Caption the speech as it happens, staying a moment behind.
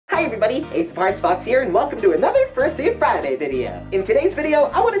Hi everybody, Ace of Hearts Fox here, and welcome to another Fursuit Friday video. In today's video,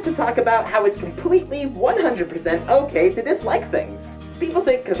 I wanted to talk about how it's completely 100% okay to dislike things. People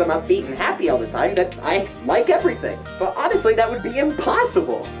think because I'm upbeat and happy all the time that I like everything, but honestly that would be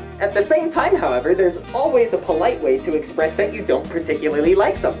impossible. At the same time, however, there's always a polite way to express that you don't particularly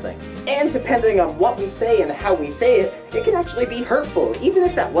like something. And depending on what we say and how we say it, it can actually be hurtful, even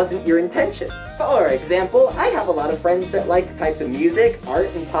if that wasn't your intention. For example, I have a lot of friends that like types of music, art,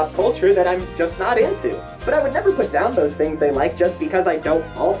 and pop culture that I'm just not into. But I would never put down those things they like just because I don't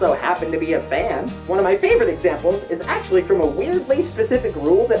also happen to be a fan. One of my favorite examples is actually from a weirdly specific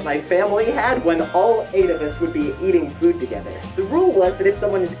rule that my family had when all 8 of us would be eating food together. The rule was that if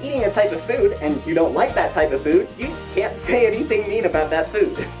someone is eating a type of food and you don't like that type of food, you can't say anything mean about that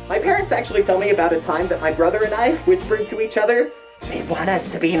food. My parents actually tell me about a time that my brother and I whispered to each other, "They want us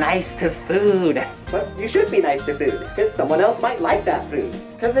to be nice to food." But you should be nice to food, because someone else might like that food.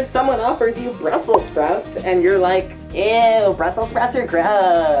 Because if someone offers you Brussels sprouts and you're like, "Ew, Brussels sprouts are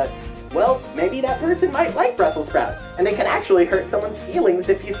gross," well, maybe that person might like Brussels sprouts. And it can actually hurt someone's feelings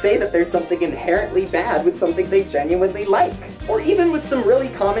if you say that there's something inherently bad with something they genuinely like. Or even with some really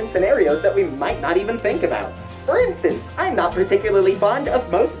common scenarios that we might not even think about. For instance, I'm not particularly fond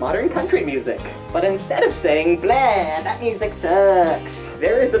of most modern country music. But instead of saying, "Blah, that music sucks,"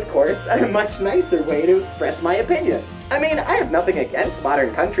 there is, of course, a much nicer way to express my opinion. I mean, I have nothing against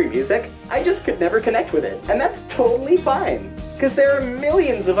modern country music, I just could never connect with it, and that's totally fine. Because there are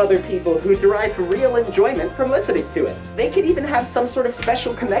millions of other people who derive real enjoyment from listening to it. They could even have some sort of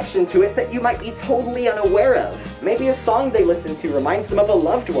special connection to it that you might be totally unaware of. Maybe a song they listen to reminds them of a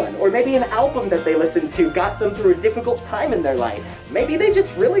loved one, or maybe an album that they listened to got them through a difficult time in their life. Maybe they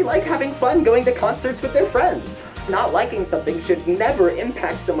just really like having fun going to concerts with their friends. Not liking something should never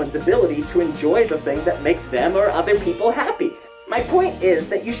impact someone's ability to enjoy the thing that makes them or other people happy. My point is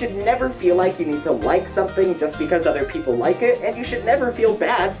that you should never feel like you need to like something just because other people like it, and you should never feel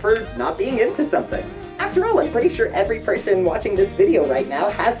bad for not being into something. After all, I'm pretty sure every person watching this video right now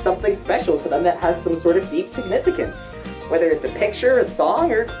has something special to them that has some sort of deep significance. Whether it's a picture, a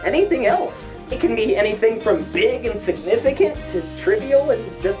song, or anything else. It can be anything from big and significant to trivial and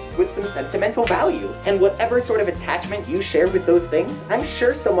just with some sentimental value. And whatever sort of attachment you share with those things, I'm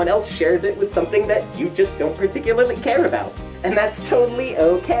sure someone else shares it with something that you just don't particularly care about. And that's totally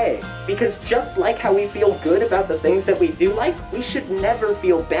okay. Because just like how we feel good about the things that we do like, we should never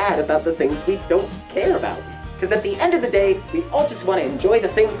feel bad about the things we don't care about. Because at the end of the day, we all just want to enjoy the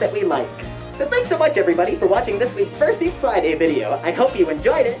things that we like. So thanks so much everybody for watching this week's Fursuit Friday video. I hope you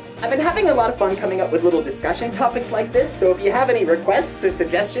enjoyed it. I've been having a lot of fun coming up with little discussion topics like this, so if you have any requests or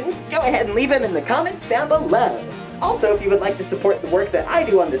suggestions, go ahead and leave them in the comments down below. Also, if you would like to support the work that I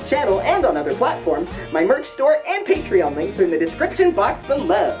do on this channel and on other platforms, my merch store and Patreon links are in the description box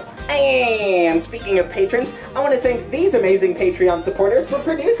below. And speaking of patrons, I want to thank these amazing Patreon supporters for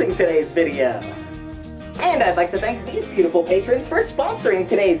producing today's video. And I'd like to thank these beautiful patrons for sponsoring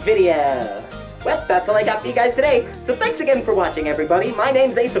today's video. Well, that's all I got for you guys today, so thanks again for watching everybody. My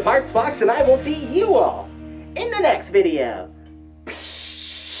name's Ace of Hearts Fox, and I will see you all in the next video.